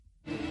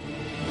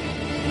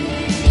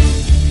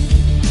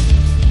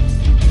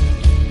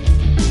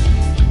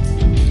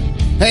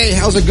Hey,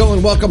 how's it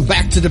going? Welcome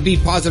back to the Be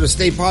Positive,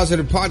 Stay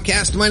Positive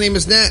podcast. My name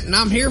is Nat, and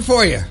I'm here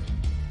for you.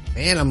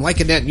 Man, I'm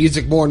liking that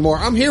music more and more.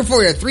 I'm here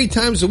for you 3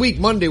 times a week,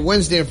 Monday,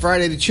 Wednesday, and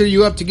Friday, to cheer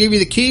you up, to give you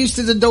the keys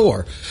to the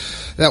door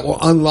that will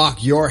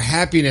unlock your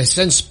happiness.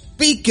 And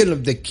speaking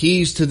of the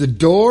keys to the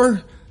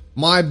door,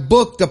 my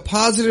book, The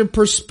Positive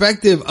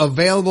Perspective,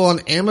 available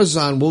on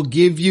Amazon, will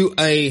give you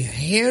a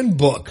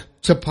handbook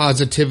to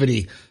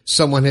positivity,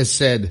 someone has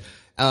said.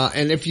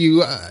 And if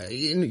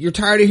you're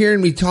tired of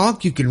hearing me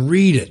talk, you can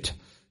read it.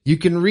 You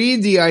can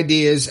read the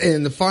ideas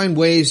and find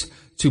ways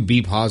to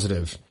be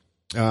positive.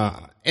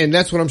 And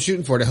that's what I'm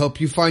shooting for, to help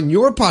you find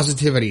your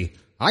positivity.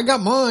 I got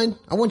mine.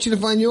 I want you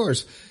to find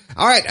yours.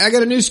 All right. I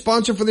got a new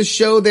sponsor for the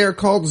show. They're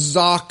called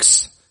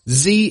Zox,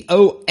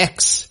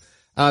 Z-O-X.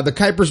 The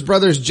Kuipers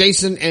brothers,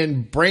 Jason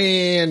and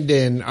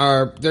Brandon,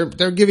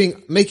 they're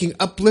making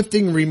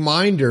uplifting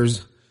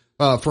reminders,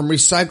 from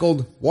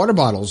recycled water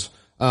bottles,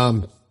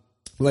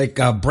 like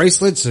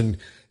bracelets and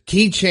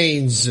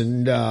keychains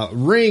and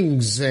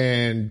rings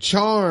and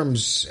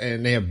charms,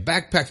 and they have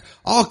backpacks,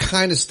 all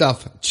kind of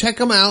stuff. Check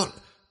them out.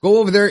 Go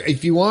over there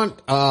if you want.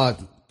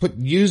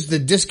 Use the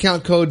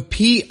discount code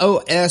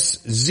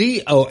POSZOX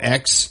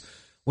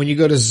when you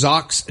go to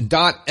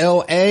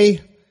Zox.LA.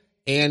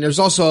 And there's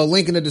also a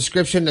link in the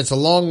description. That's a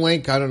long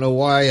link. I don't know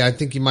why. I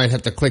think you might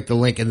have to click the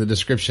link in the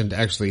description to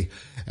actually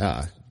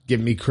give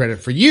me credit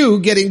for you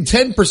getting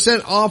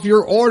 10% off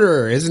your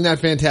order. Isn't that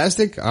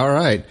fantastic? All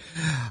right.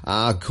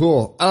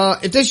 Cool.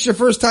 If this is your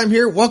first time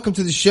here, welcome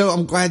to the show.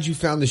 I'm glad you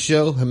found the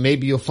show, and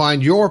maybe you'll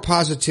find your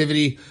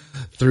positivity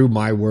through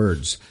my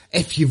words.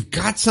 If you've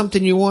got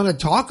something you want to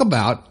talk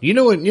about, you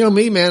know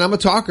me, man, I'm a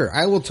talker.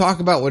 I will talk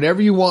about whatever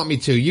you want me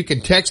to. You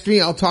can text me.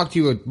 I'll talk to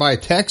you by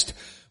text,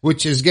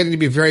 which is getting to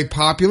be very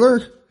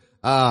popular.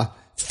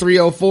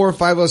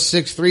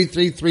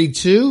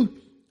 304-506-3332.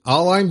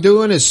 All I'm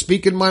doing is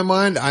speaking my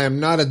mind. I am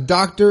not a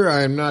doctor.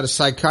 I am not a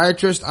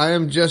psychiatrist. I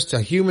am just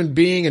a human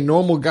being, a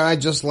normal guy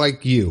just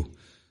like you.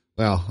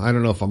 Well, I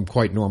don't know if I'm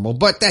quite normal,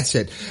 but that's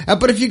it.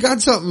 But if you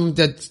got something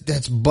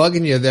that's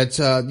bugging you,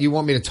 that you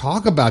want me to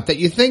talk about, that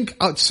you think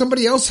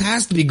somebody else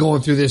has to be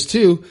going through this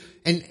too,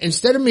 and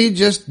instead of me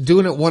just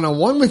doing it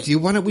one-on-one with you,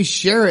 why don't we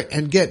share it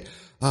and get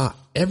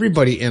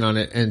everybody in on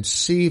it and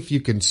see if you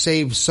can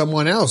save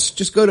someone else?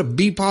 Just go to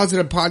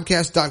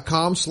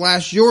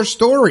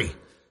bepositivepodcast.com/yourstory.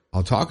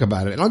 I'll talk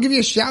about it, and I'll give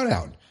you a shout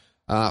out.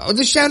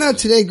 The shout out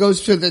today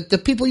goes to the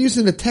people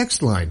using the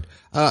text line.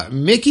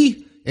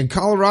 Mickey in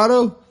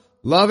Colorado,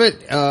 love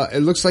it.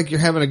 It looks like you're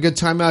having a good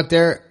time out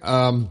there.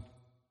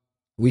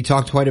 We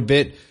talked quite a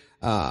bit.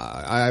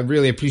 I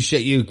really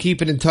appreciate you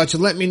keeping in touch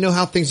and letting me know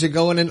how things are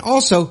going. And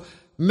also,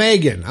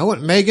 Megan,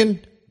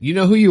 you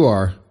know who you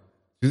are,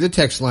 through the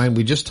text line.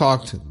 We just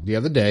talked the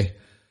other day,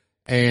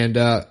 and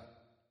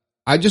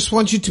I just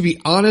want you to be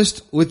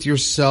honest with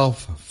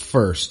yourself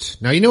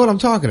first. Now, you know what I'm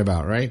talking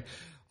about, right?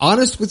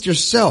 Honest with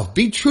yourself.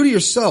 Be true to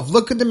yourself.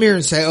 Look in the mirror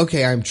and say,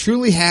 okay, I'm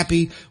truly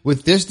happy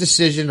with this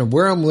decision of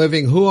where I'm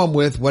living, who I'm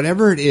with,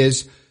 whatever it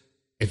is.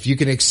 If you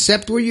can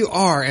accept where you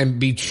are and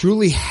be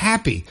truly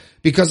happy,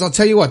 because I'll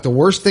tell you what, the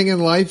worst thing in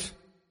life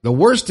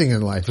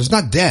is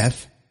not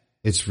death,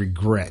 it's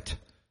regret.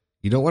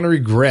 You don't want to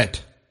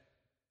regret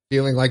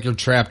feeling like you're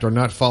trapped or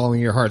not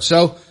following your heart.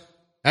 So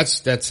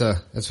that's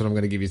what I'm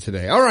going to give you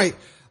today. All right.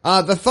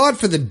 The thought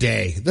for the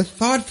day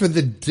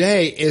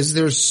is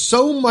there's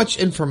so much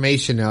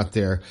information out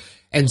there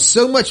and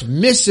so much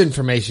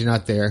misinformation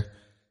out there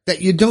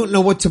that you don't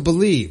know what to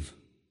believe.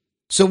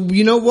 So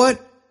you know what?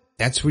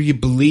 That's where you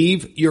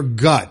believe your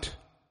gut,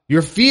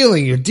 your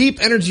feeling, your deep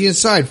energy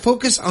inside.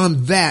 Focus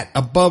on that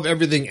above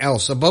everything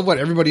else, above what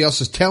everybody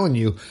else is telling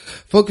you.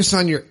 Focus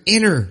on your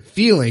inner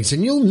feelings,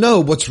 and you'll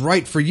know what's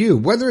right for you.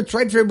 Whether it's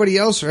right for everybody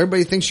else or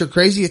everybody thinks you're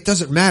crazy, it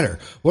doesn't matter.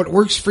 What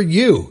works for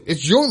you?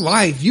 It's your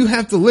life. You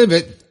have to live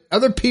it.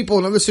 Other people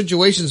and other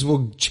situations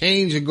will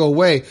change and go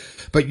away,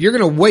 but you're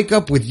going to wake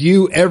up with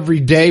you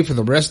every day for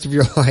the rest of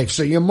your life.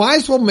 So you might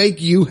as well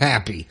make you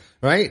happy,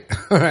 right?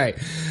 All right.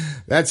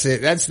 That's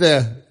it.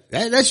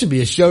 That should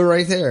be a show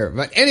right there.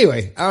 But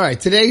anyway, all right,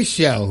 today's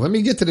show. Let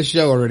me get to the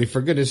show already, for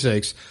goodness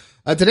sakes.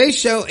 Today's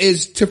show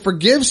is to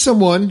forgive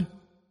someone.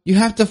 You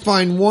have to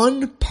find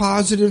one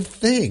positive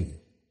thing.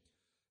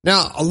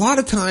 Now, a lot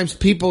of times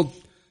people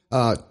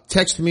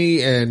text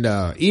me and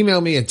email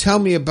me and tell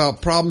me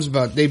about problems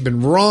about they've been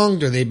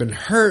wronged or they've been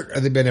hurt or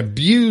they've been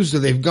abused or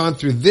they've gone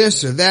through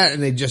this or that,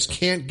 and they just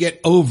can't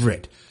get over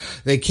it.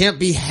 They can't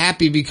be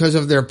happy because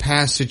of their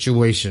past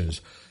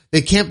situations.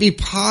 They can't be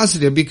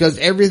positive because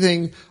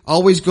everything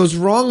always goes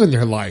wrong in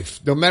their life.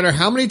 No matter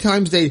how many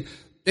times they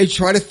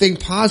try to think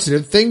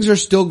positive, things are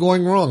still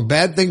going wrong.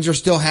 Bad things are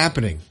still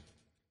happening.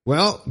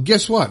 Well,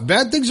 guess what?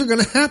 Bad things are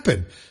going to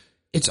happen.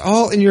 It's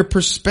all in your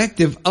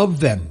perspective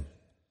of them.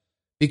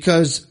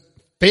 Because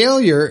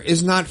failure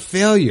is not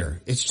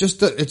failure. It's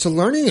just it's a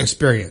learning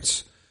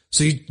experience.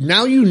 So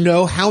now you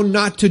know how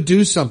not to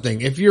do something.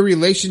 If your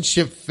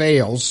relationship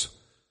fails,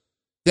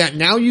 that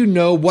now you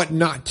know what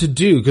not to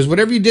do, because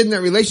whatever you did in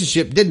that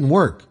relationship didn't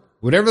work.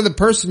 Whatever the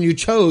person you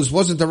chose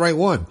wasn't the right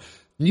one.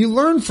 You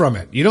learn from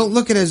it. You don't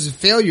look at it as a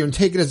failure and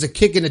take it as a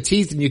kick in the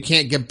teeth and you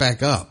can't get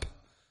back up.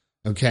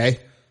 Okay?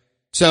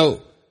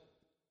 So,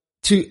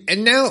 to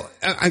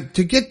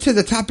get to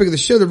the topic of the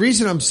show, the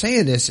reason I'm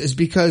saying this is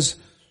because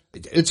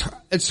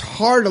it's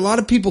hard. A lot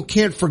of people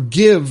can't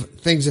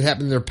forgive things that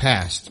happened in their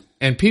past.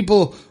 And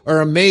people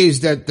are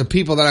amazed at the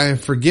people that I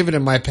have forgiven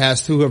in my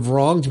past who have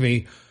wronged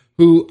me,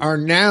 who are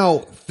now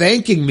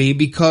thanking me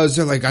because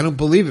they're like, I don't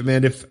believe it,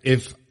 man.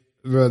 If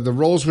the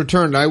roles were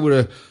turned, I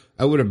would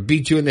have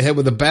beat you in the head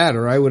with a bat,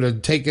 or I would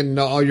have taken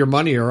all your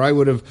money, or I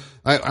would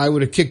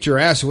have kicked your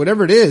ass, or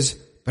whatever it is.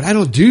 But I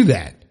don't do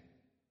that.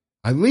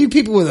 I leave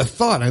people with a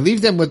thought. I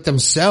leave them with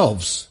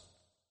themselves.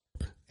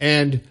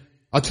 And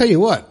I'll tell you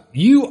what,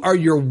 you are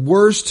your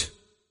worst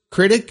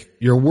critic,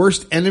 your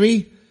worst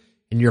enemy,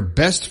 and your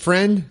best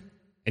friend,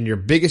 and your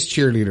biggest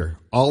cheerleader,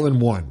 all in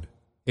one.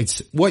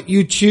 It's what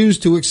you choose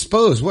to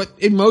expose, what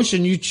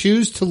emotion you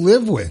choose to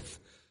live with,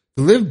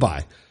 to live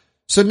by.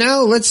 So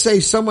now let's say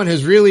someone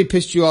has really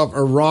pissed you off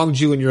or wronged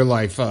you in your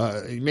life.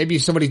 Maybe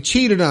somebody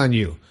cheated on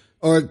you,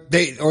 or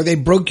they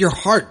broke your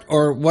heart,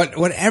 or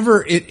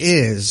whatever it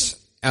is.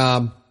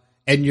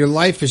 And your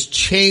life has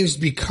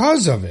changed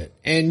because of it.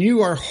 And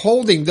you are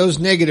holding those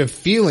negative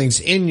feelings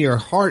in your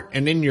heart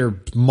and in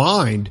your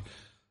mind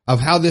of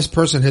how this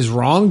person has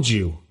wronged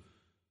you.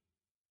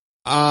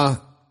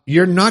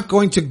 You're not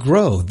going to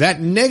grow.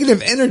 That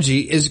negative energy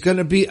is going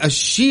to be a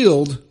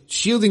shield,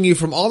 shielding you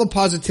from all the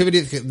positivity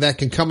that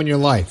can come in your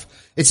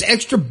life. It's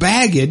extra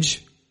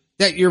baggage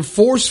that you're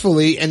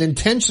forcefully and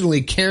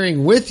intentionally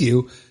carrying with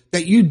you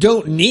that you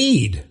don't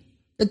need.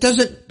 It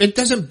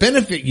doesn't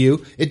benefit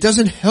you. It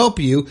doesn't help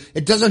you.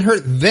 It doesn't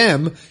hurt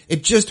them.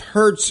 It just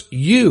hurts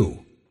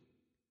you.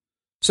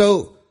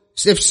 So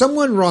if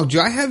someone wronged you,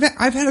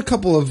 I've had a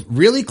couple of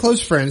really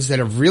close friends that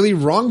have really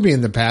wronged me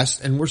in the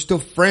past, and we're still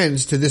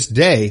friends to this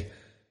day.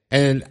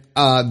 And,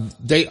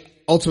 they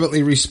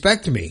ultimately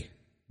respect me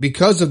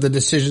because of the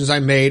decisions I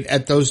made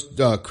at those,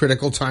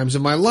 critical times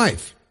in my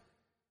life.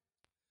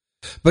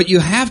 But you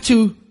have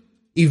to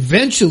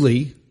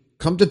eventually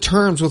come to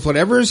terms with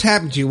whatever has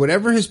happened to you,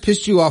 whatever has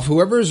pissed you off,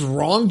 whoever has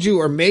wronged you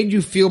or made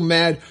you feel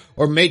mad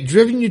or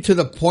driven you to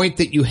the point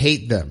that you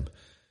hate them.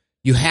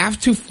 You have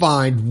to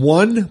find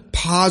one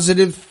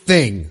positive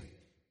thing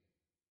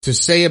to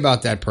say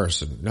about that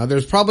person. Now,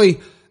 there's probably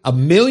a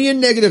million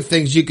negative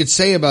things you could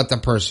say about the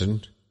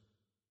person.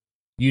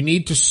 You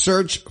need to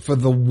search for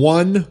the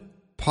one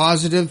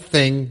positive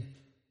thing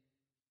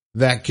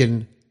that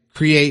can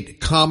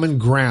create common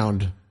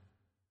ground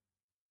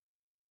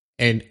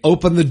and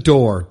open the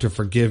door to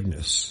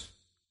forgiveness.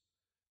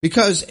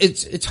 Because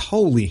it's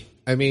holy.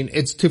 I mean,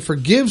 it's to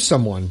forgive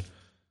someone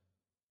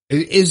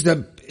is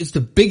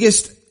the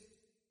biggest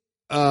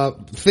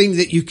thing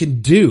that you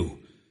can do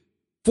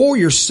for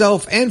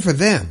yourself and for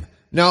them.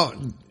 Now,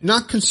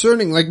 not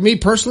concerning, like me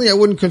personally, I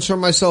wouldn't concern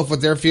myself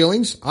with their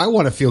feelings. I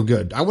want to feel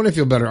good. I want to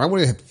feel better. I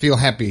want to feel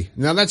happy.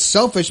 Now that's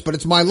selfish, but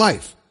it's my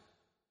life.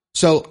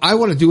 So I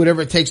want to do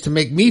whatever it takes to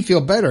make me feel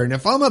better. And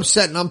if I'm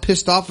upset and I'm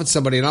pissed off at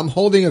somebody and I'm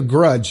holding a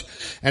grudge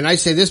and I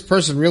say this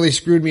person really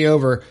screwed me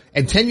over,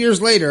 and 10 years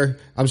later,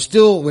 I'm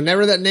still,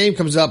 whenever that name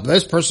comes up,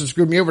 this person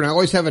screwed me over, and I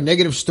always have a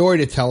negative story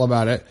to tell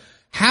about it.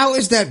 How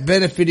is that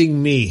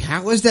benefiting me?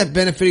 How is that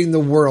benefiting the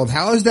world?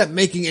 How is that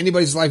making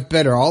anybody's life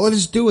better? All it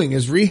is doing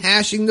is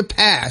rehashing the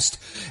past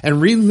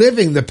and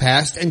reliving the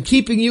past and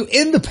keeping you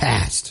in the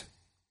past.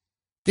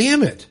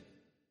 Damn it.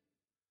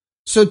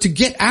 So to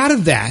get out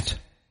of that,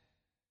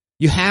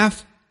 you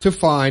have to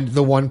find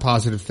the one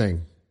positive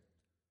thing.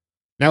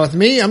 Now with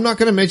me, I'm not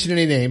going to mention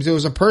any names. It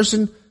was a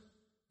person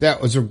that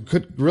was a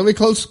really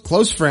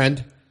close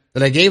friend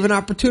that I gave an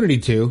opportunity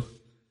to,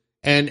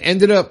 and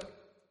ended up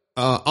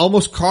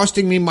almost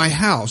costing me my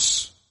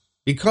house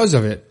because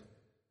of it.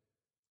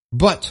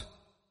 But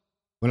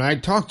when I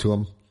talked to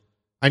him,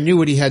 I knew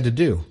what he had to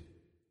do.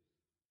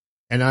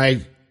 And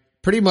I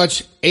pretty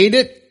much ate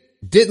it,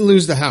 didn't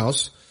lose the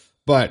house,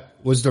 but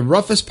was the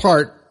roughest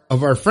part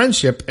of our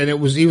friendship, and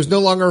he was no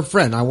longer a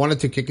friend. I wanted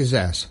to kick his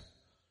ass.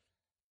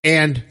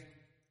 And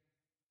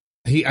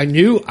I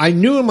knew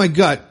in my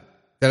gut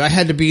that I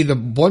had to be the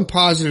one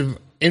positive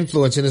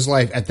influence in his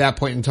life at that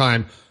point in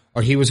time,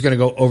 or he was going to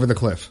go over the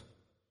cliff.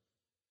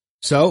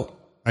 So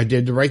I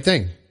did the right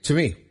thing to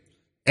me.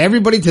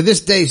 Everybody to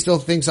this day still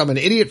thinks I'm an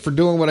idiot for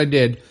doing what I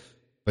did,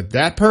 but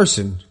that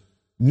person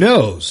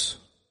knows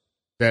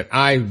that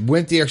I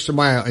went the extra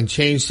mile and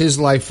changed his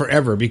life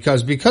forever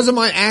because of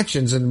my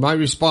actions and my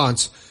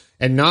response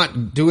and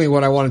not doing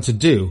what I wanted to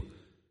do.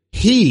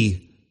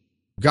 He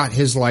got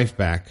his life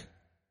back.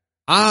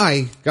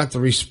 I got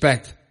the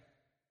respect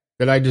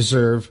that I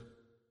deserve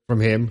from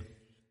him,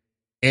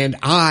 and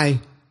I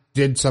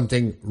did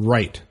something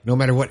right. No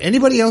matter what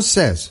anybody else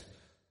says,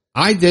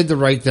 I did the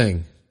right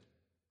thing.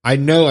 I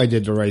know I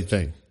did the right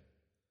thing.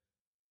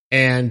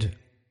 And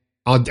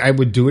I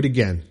would do it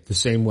again the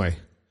same way.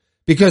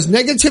 Because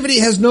negativity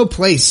has no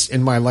place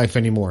in my life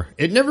anymore.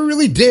 It never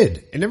really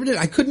did. It never did.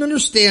 I couldn't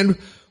understand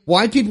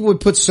why people would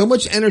put so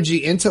much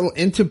energy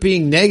into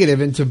being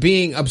negative, into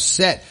being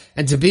upset,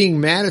 and to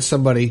being mad at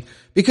somebody.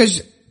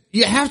 Because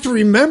you have to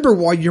remember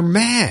why you're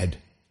mad.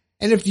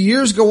 And if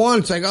years go on,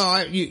 it's like,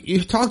 oh,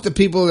 you talk to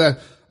people that,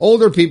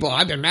 older people,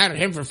 I've been mad at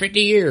him for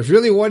 50 years.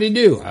 Really, what'd he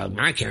do?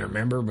 I can't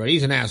remember, but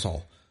he's an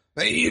asshole.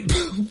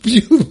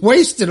 You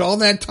wasted all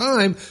that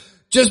time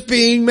just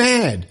being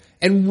mad.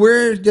 And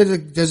where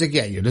does it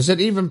get you? Does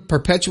it even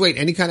perpetuate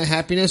any kind of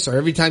happiness? Or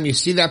every time you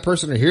see that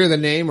person or hear the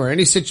name or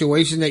any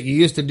situation that you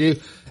used to do,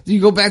 you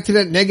go back to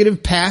that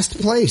negative past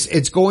place.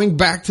 It's going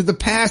back to the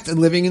past and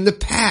living in the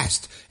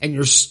past. And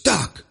you're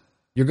stuck.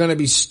 You're going to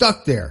be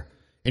stuck there.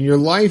 In your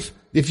life,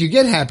 if you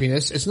get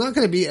happiness, it's not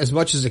going to be as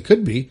much as it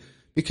could be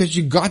because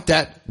you got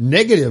that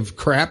negative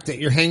crap that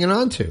you're hanging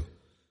on to.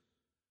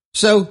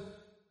 So,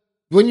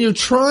 when you're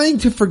trying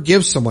to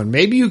forgive someone,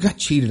 maybe you got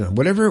cheated on,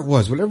 whatever it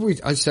was,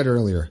 I said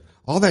earlier,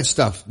 all that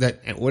stuff,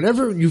 that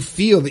whatever you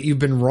feel that you've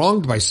been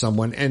wronged by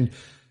someone, and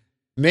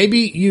maybe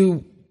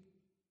you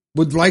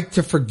would like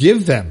to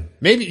forgive them.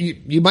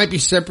 Maybe you might be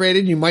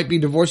separated, you might be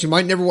divorced, you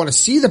might never want to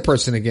see the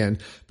person again,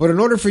 but in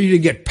order for you to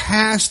get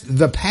past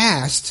the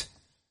past,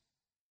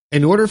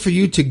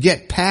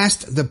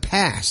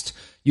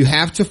 you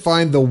have to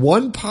find the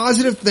one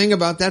positive thing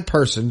about that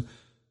person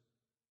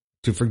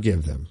to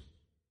forgive them.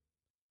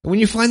 And when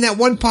you find that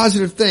one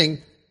positive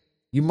thing,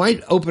 you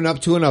might open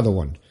up to another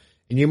one.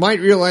 And you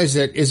might realize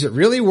that, is it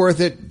really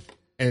worth it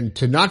and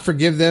to not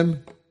forgive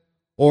them?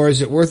 Or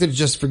is it worth it to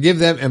just forgive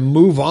them and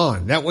move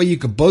on? That way you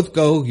could both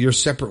go your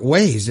separate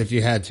ways if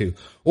you had to.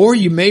 Or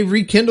you may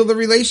rekindle the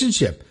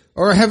relationship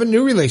or have a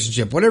new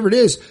relationship, whatever it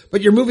is.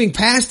 But you're moving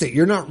past it.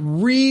 You're not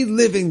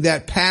reliving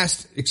that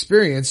past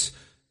experience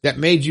that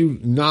made you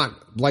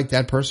not like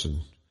that person.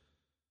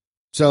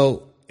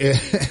 So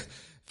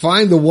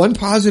find the one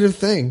positive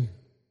thing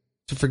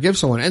to forgive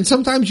someone. And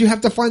sometimes you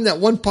have to find that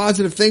one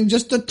positive thing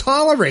just to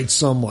tolerate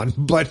someone.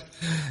 But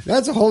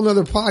that's a whole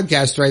nother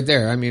podcast right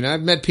there. I mean,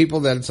 I've met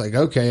people that it's like,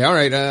 okay, all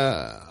right,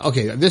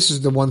 okay, this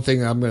is the one thing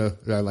that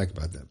I like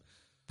about them.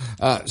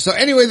 So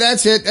anyway,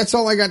 that's it. That's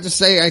all I got to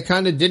say. I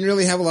kind of didn't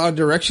really have a lot of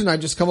direction. I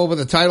just come up with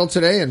a title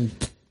today and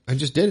I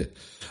just did it.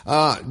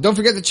 Don't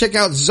forget to check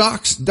out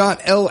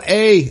Zox.la.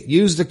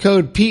 Use the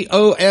code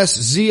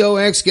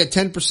POSZOX. Get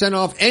 10%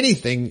 off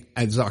anything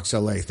at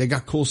Zox.la. They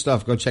got cool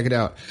stuff. Go check it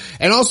out.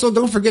 And also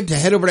don't forget to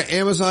head over to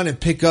Amazon and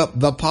pick up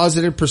The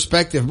Positive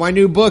Perspective. My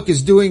new book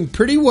is doing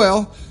pretty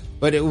well,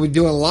 but it would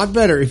do a lot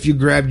better if you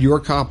grabbed your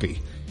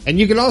copy. And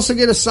you can also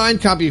get a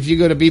signed copy if you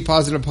go to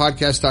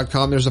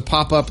BePositivePodcast.com. There's a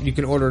pop-up. You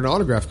can order an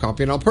autographed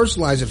copy and I'll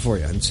personalize it for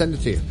you and send it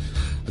to you.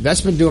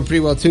 That's been doing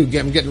pretty well too.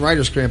 I'm getting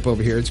writer's cramp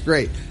over here. It's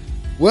great.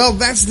 Well,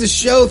 that's the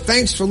show.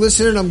 Thanks for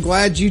listening. I'm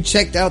glad you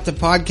checked out the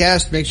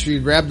podcast. Make sure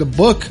you grab the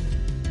book.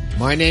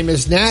 My name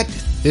is Nat.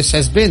 This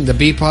has been the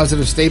Be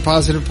Positive, Stay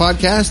Positive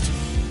podcast.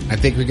 I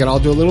think we can all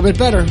do a little bit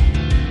better.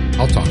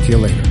 I'll talk to you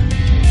later.